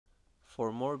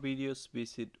For more videos,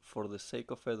 visit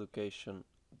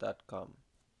forthesakeofeducation.com.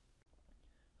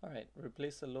 Alright,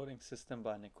 replace the loading system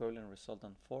by an equivalent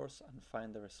resultant force and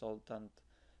find the resultant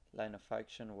line of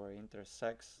action where it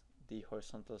intersects the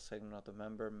horizontal segment of the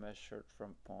member measured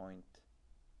from point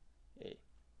A.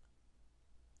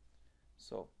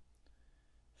 So,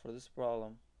 for this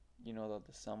problem, you know that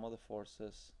the sum of the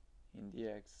forces in the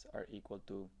X are equal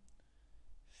to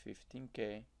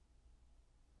 15K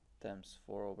times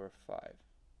 4 over 5,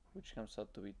 which comes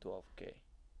out to be 12K.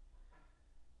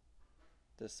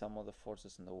 The sum of the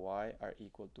forces in the Y are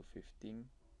equal to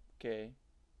 15K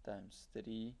times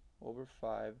 3 over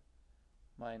 5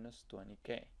 minus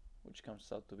 20K, which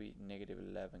comes out to be negative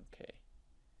 11K.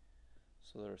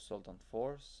 So the resultant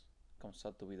force comes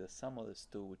out to be the sum of these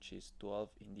two, which is 12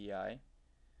 in the I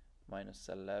minus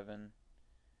 11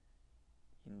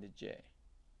 in the J.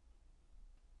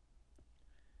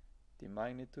 The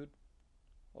magnitude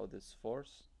of this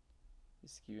force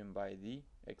is given by the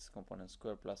x component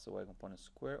squared plus the y component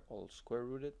squared, all square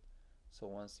rooted. So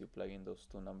once you plug in those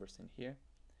two numbers in here,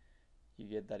 you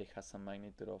get that it has a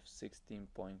magnitude of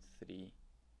 16.3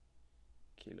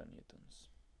 kilonewtons.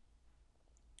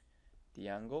 The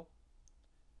angle,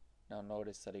 now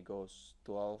notice that it goes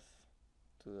 12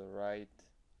 to the right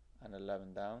and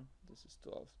 11 down. This is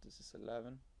 12, this is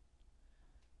 11.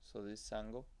 So this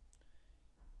angle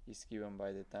is given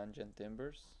by the tangent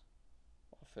inverse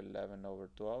of 11 over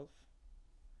 12,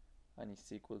 and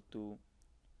it's equal to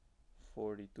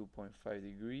 42.5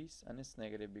 degrees, and it's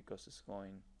negative because it's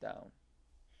going down.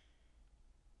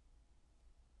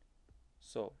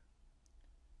 So,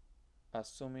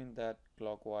 assuming that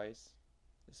clockwise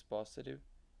is positive,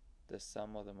 the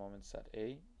sum of the moments at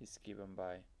A is given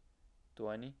by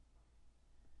 20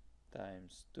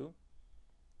 times 2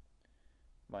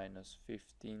 minus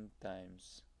 15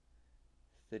 times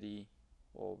 3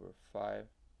 over 5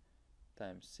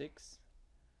 times 6.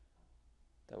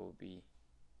 That would be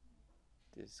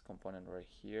this component right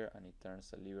here, and it turns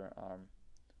the lever arm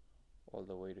all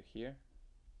the way to here,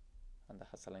 and that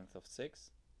has a length of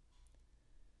 6,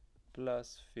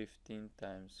 plus 15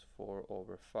 times 4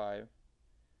 over 5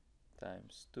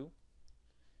 times 2,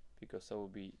 because that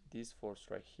would be this force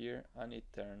right here, and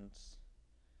it turns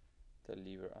the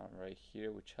lever arm right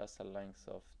here, which has a length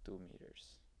of 2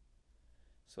 meters.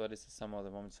 So that is the sum of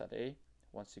the moments at A.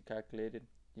 Once you calculate it,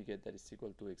 you get that it's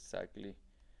equal to exactly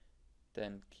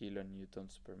 10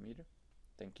 kilonewtons per meter,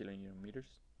 10 kilonewton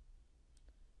meters.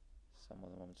 Sum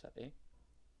of the moments at A,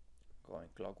 going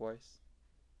clockwise.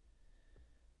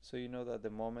 So you know that the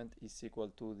moment is equal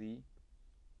to the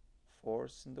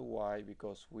force in the Y,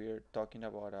 because we're talking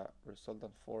about a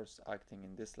resultant force acting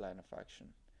in this line of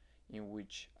action, in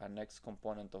which a next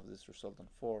component of this resultant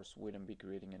force wouldn't be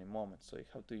creating any moment. So you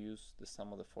have to use the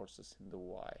sum of the forces in the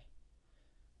Y,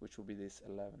 which will be this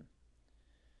 11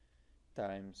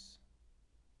 times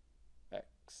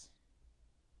X.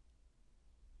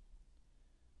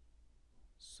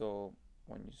 So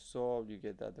when you solve, you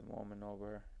get that the moment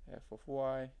over f of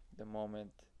y, the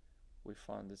moment we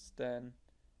found is 10,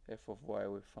 f of y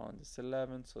we found is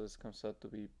 11, so this comes out to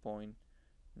be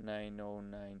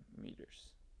 0.909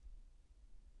 meters.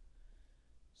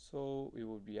 So it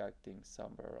would be acting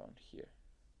somewhere around here.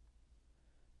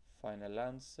 Final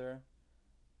answer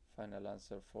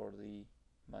for the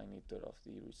magnitude of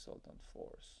the resultant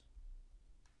force.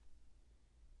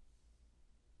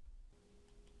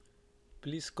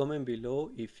 Please comment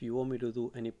below if you want me to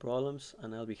do any problems,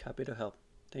 and I'll be happy to help.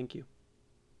 Thank you.